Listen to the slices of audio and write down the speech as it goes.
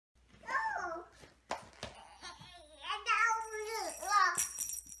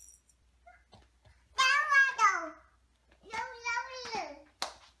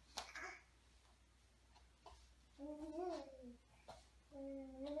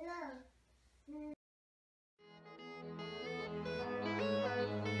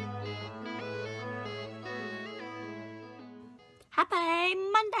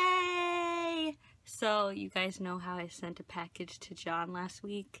you guys know how I sent a package to John last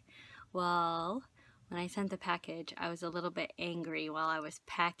week? Well, when I sent the package, I was a little bit angry while I was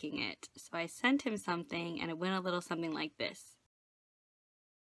packing it. So I sent him something and it went a little something like this.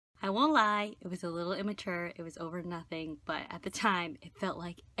 I won't lie, it was a little immature, it was over nothing, but at the time, it felt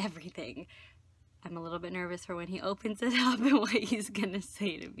like everything. I'm a little bit nervous for when he opens it up and what he's gonna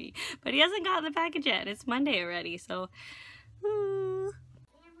say to me. But he hasn't gotten the package yet. It's Monday already, so... Ooh.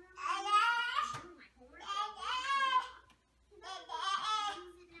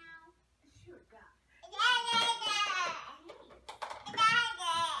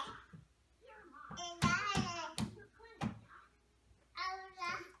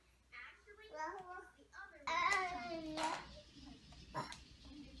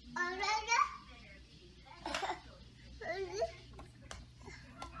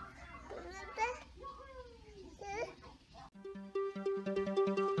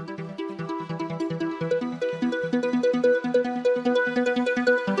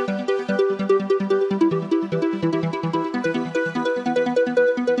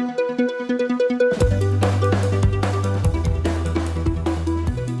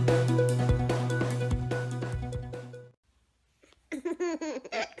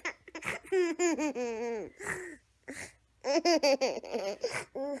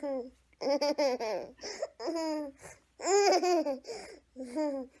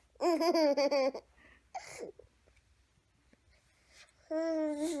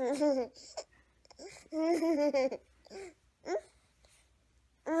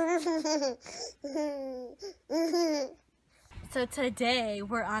 So today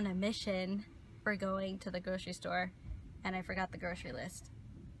we're on a mission. We're going to the grocery store and I forgot the grocery list.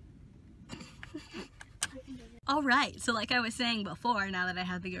 Alright, so like I was saying before, now that I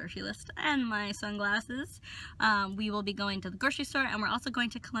have the grocery list and my sunglasses, we will be going to the grocery store and we're also going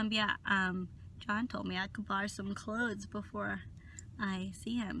to Columbia. John told me I could borrow some clothes before I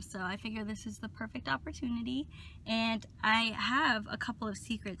see him, so I figure this is the perfect opportunity. And I have a couple of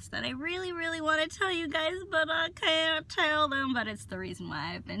secrets that I really want to tell you guys, but I can't tell them, but it's the reason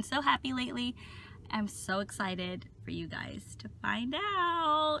why I've been so happy lately. I'm so excited for you guys to find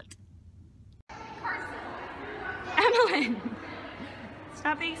out. Emmalyn!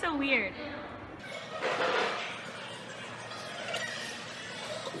 Stop being so weird.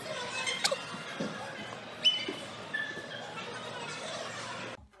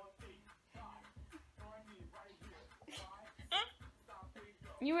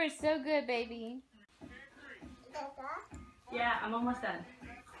 You were so good, baby. Yeah, I'm almost done.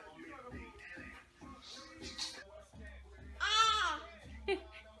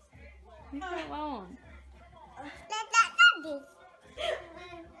 Leave her alone.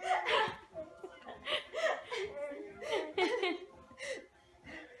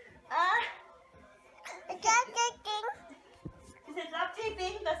 She said stop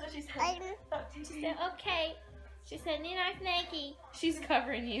taping, that's what she said. She said, okay. She said, Nina Snaky. She's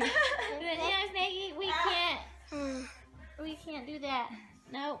covering you. She said, Nina Snaky, we can't do that.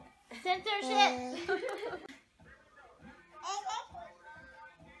 Nope. Censorship.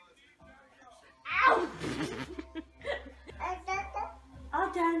 Ow! All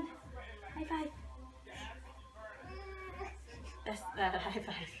done. High five. That's that high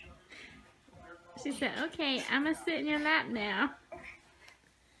five. She said, okay, I'm gonna sit in your lap now.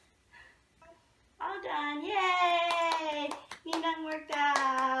 All done. Yay! You done worked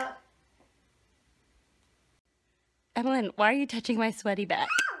out. Emmalyn, why are you touching my sweaty back?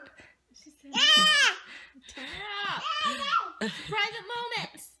 She said, turn it off. Private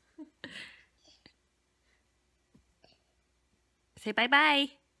moments. Say bye-bye.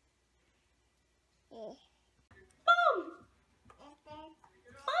 Boom! Boom!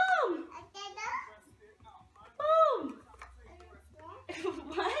 Boom!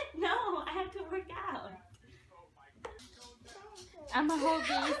 What? No, I have to work out. I'm gonna hold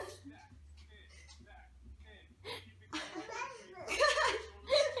these.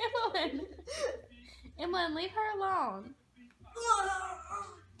 Emmalyn, leave her alone.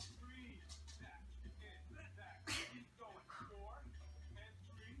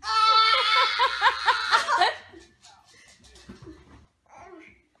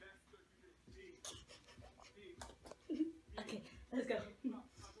 Okay, let's go.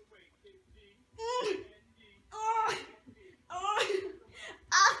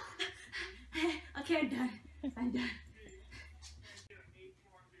 Okay, I'm done. I'm done.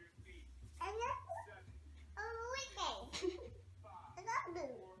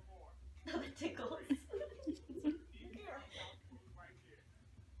 The tickles.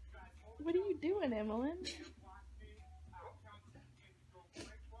 What are you doing, Emmalyn?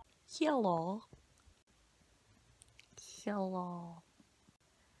 Hello. Hello.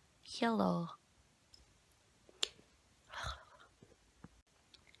 Hello.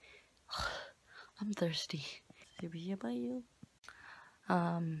 I'm thirsty.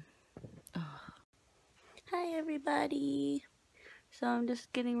 Hi everybody. So I'm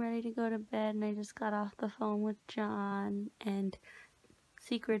just getting ready to go to bed and I just got off the phone with John and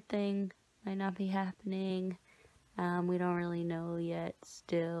secret thing might not be happening. We don't really know yet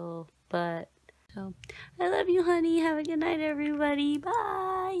still, but so I love you, honey. Have a good night, everybody.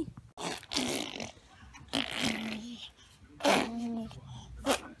 Bye.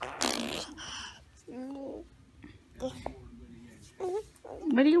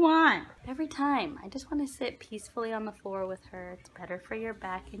 What do you want? Every time. I just want to sit peacefully on the floor with her. It's better for your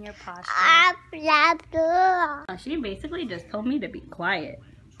back and your posture. Oh, she basically just told me to be quiet.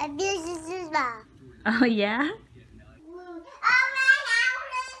 Oh, yeah?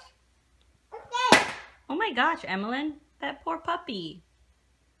 Oh my gosh, Emmalyn. That poor puppy.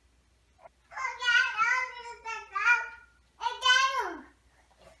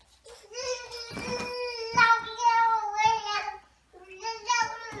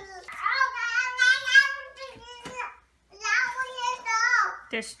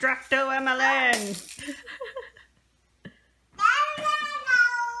 Destruct-o, Emmalyn!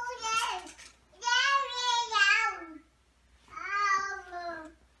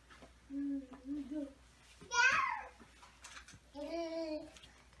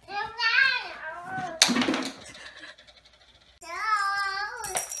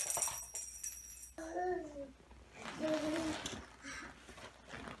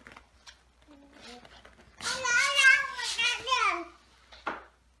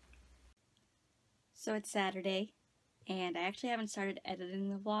 So it's Saturday, and I actually haven't started editing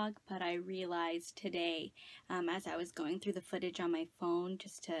the vlog, but I realized today, as I was going through the footage on my phone,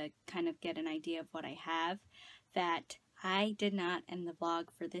 just to kind of get an idea of what I have, that I did not end the vlog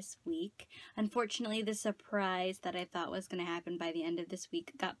for this week. Unfortunately, the surprise that I thought was going to happen by the end of this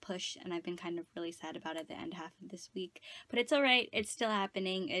week got pushed, and I've been kind of really sad about it the end half of this week. But it's alright, it's still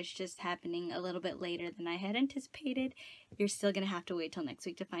happening. It's just happening a little bit later than I had anticipated. You're still going to have to wait till next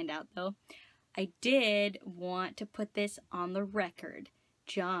week to find out, though. I did want to put this on the record.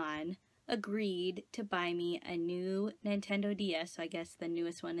 John agreed to buy me a new Nintendo DS, so I guess the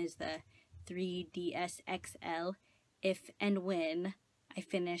newest one is the 3DS XL, if and when I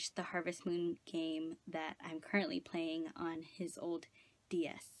finish the Harvest Moon game that I'm currently playing on his old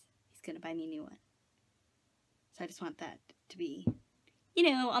DS. He's gonna buy me a new one. So I just want that to be, you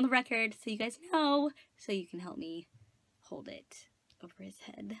know, on the record so you guys know, so you can help me hold it over his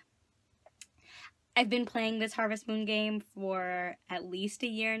head. I've been playing this Harvest Moon game for at least a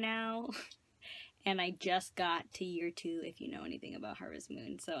year now, and I just got to year 2 if you know anything about Harvest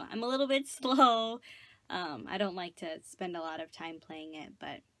Moon, so I'm a little bit slow. I don't like to spend a lot of time playing it,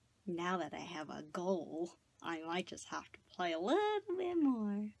 but now that I have a goal, I might just have to play a little bit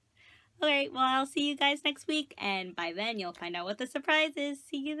more. Alright, well I'll see you guys next week, and by then you'll find out what the surprise is.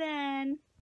 See you then!